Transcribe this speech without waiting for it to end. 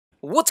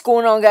What's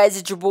going on, guys?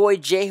 It's your boy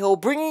J-Ho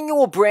bringing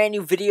you a brand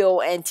new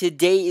video, and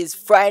today is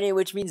Friday,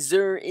 which means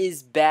Zer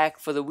is back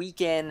for the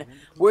weekend.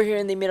 We're here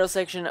in the middle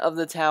section of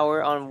the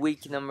tower on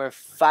week number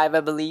 5,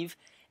 I believe,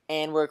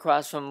 and we're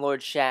across from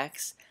Lord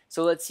Shaxx.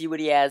 So let's see what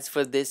he has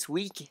for this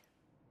week.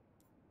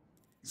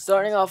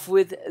 Starting off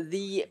with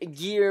the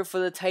gear for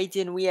the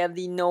Titan, we have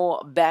the no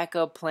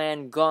backup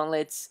plan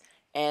gauntlets,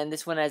 and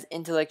this one has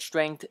intellect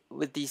strength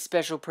with the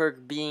special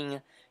perk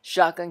being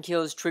shotgun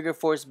kills, trigger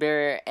force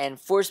barrier, and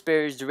force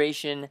barrier's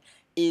duration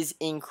is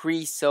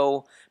increased.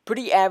 So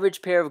pretty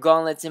average pair of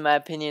gauntlets in my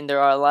opinion. There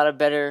are a lot of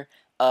better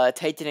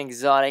Titan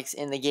exotics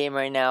in the game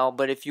right now,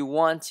 but if you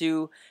want to,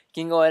 you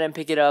can go ahead and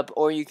pick it up,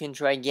 or you can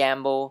try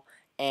gamble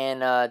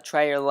and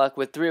try your luck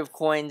with 3 of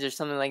coins or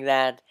something like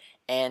that,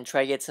 and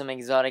try get some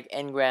exotic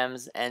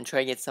engrams and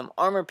try get some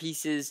armor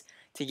pieces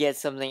to get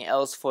something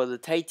else for the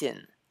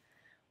Titan.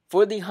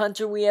 For the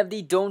Hunter, we have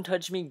the Don't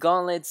Touch Me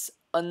gauntlets,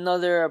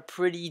 another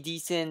pretty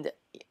decent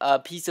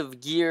piece of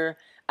gear.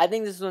 I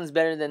think this one's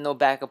better than no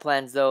backup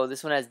plans though.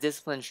 This one has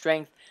discipline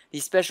strength. The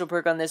special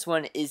perk on this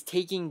one is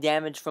taking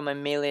damage from a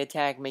melee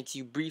attack makes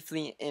you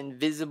briefly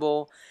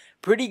invisible.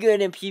 Pretty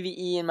good in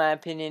PvE in my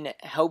opinion. It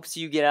helps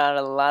you get out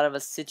of a lot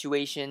of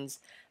situations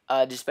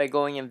just by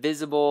going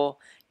invisible,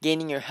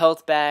 gaining your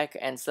health back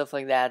and stuff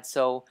like that.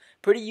 So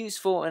pretty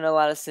useful in a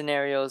lot of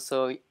scenarios.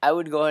 So I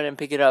would go ahead and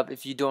pick it up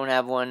if you don't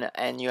have one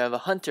and you have a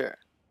Hunter.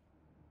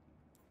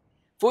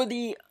 For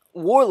the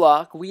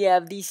Warlock, we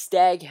have the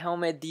Stag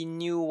helmet, the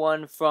new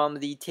one from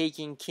the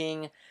Taken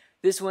King.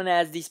 This one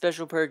has the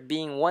special perk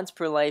being once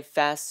per life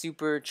fast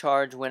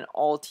supercharge when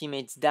all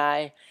teammates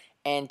die,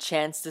 and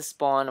chance to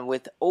spawn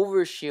with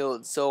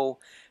overshield. So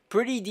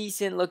pretty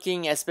decent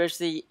looking,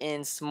 especially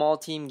in small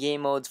team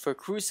game modes for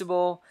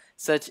Crucible,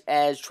 such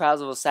as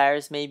Trials of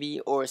Osiris maybe,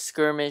 or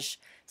Skirmish,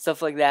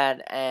 stuff like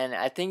that. And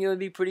I think it would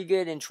be pretty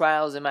good in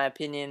Trials in my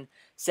opinion.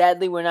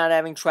 Sadly, we're not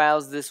having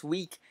Trials this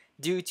week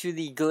due to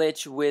the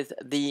glitch with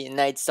the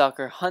Night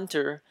Stalker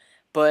Hunter,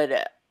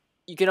 but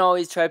you can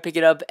always try to pick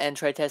it up and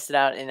try test it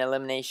out in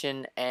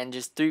elimination and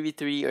just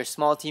 3v3 or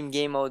small team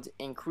game modes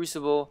in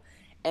Crucible,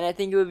 and I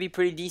think it would be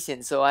pretty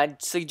decent. So I'd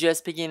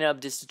suggest picking it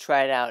up just to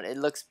try it out. It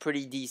looks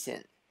pretty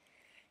decent.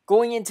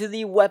 Going into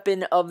the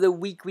weapon of the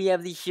week, we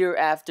have the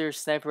Hereafter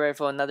sniper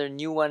rifle, another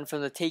new one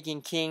from the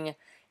Taken King,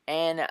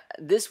 and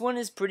this one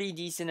is pretty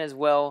decent as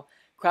well.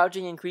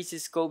 Crouching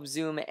increases scope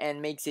zoom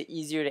and makes it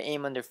easier to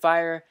aim under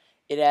fire.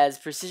 It has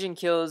precision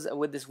kills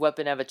with this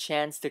weapon have a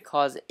chance to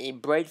cause a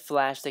bright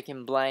flash that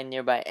can blind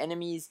nearby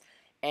enemies,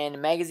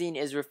 and magazine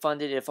is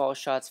refunded if all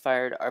shots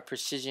fired are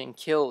precision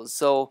kills.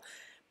 So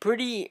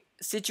pretty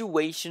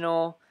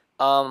situational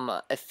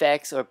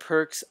effects or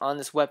perks on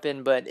this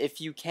weapon, but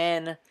if you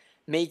can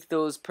make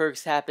those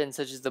perks happen,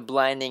 such as the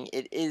blinding,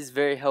 it is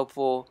very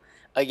helpful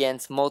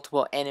against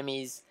multiple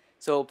enemies.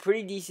 So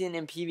pretty decent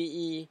in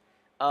PvE.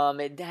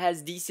 It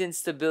has decent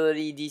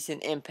stability,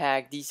 decent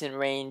impact, decent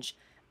range.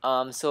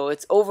 So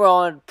it's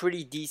overall a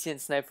pretty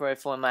decent sniper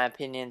rifle in my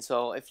opinion.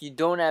 So if you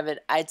don't have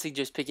it, I'd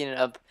suggest picking it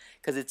up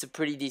because it's a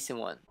pretty decent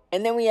one.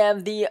 And then we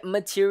have the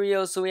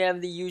materials. So we have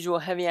the usual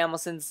heavy ammo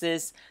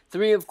synthesis,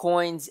 3 of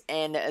coins,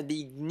 and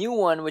the new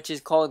one which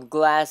is called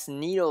glass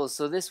needles.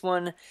 So this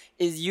one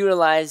is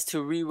utilized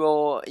to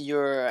reroll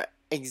your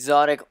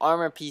exotic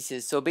armor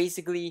pieces. So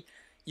basically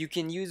you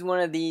can use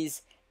one of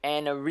these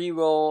and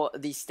reroll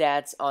the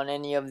stats on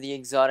any of the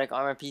exotic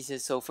armor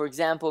pieces. So for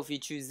example, if you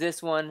choose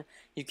this one,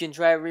 you can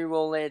try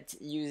reroll it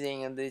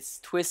using this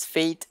Twist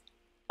Fate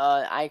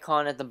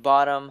icon at the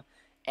bottom,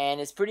 and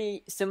it's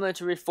pretty similar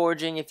to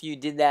reforging if you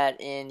did that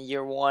in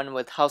year 1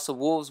 with House of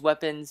Wolves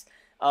weapons,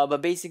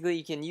 but basically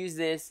you can use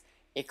this.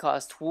 It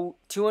costs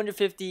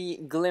 250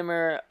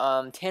 glimmer,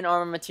 10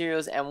 armor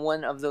materials, and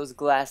 1 of those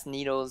glass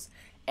needles,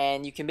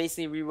 and you can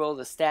basically reroll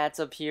the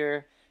stats up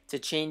here to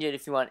change it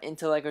if you want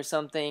intellect or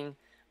something.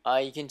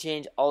 You can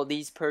change all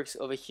these perks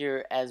over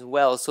here as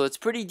well. So it's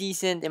pretty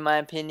decent in my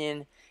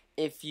opinion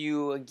if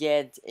you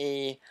get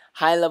a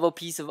high level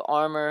piece of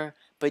armor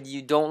but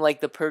you don't like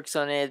the perks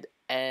on it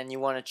and you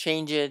want to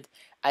change it.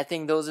 I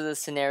think those are the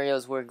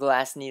scenarios where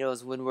glass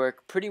needles would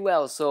work pretty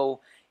well.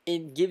 So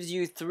it gives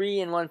you 3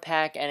 in 1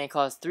 pack, and it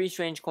costs 3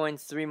 strange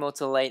coins, 3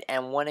 motes of light,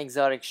 and 1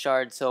 exotic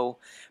shard. So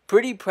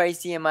pretty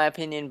pricey in my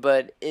opinion,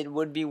 but it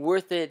would be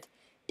worth it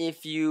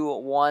if you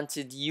want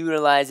to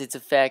utilize its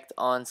effect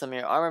on some of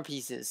your armor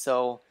pieces.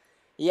 So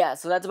yeah,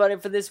 so that's about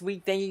it for this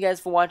week. Thank you guys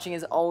for watching.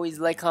 As always,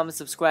 like, comment,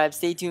 subscribe,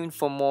 stay tuned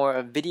for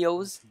more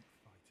videos,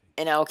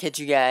 and I'll catch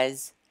you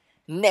guys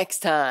next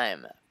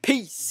time.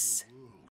 Peace.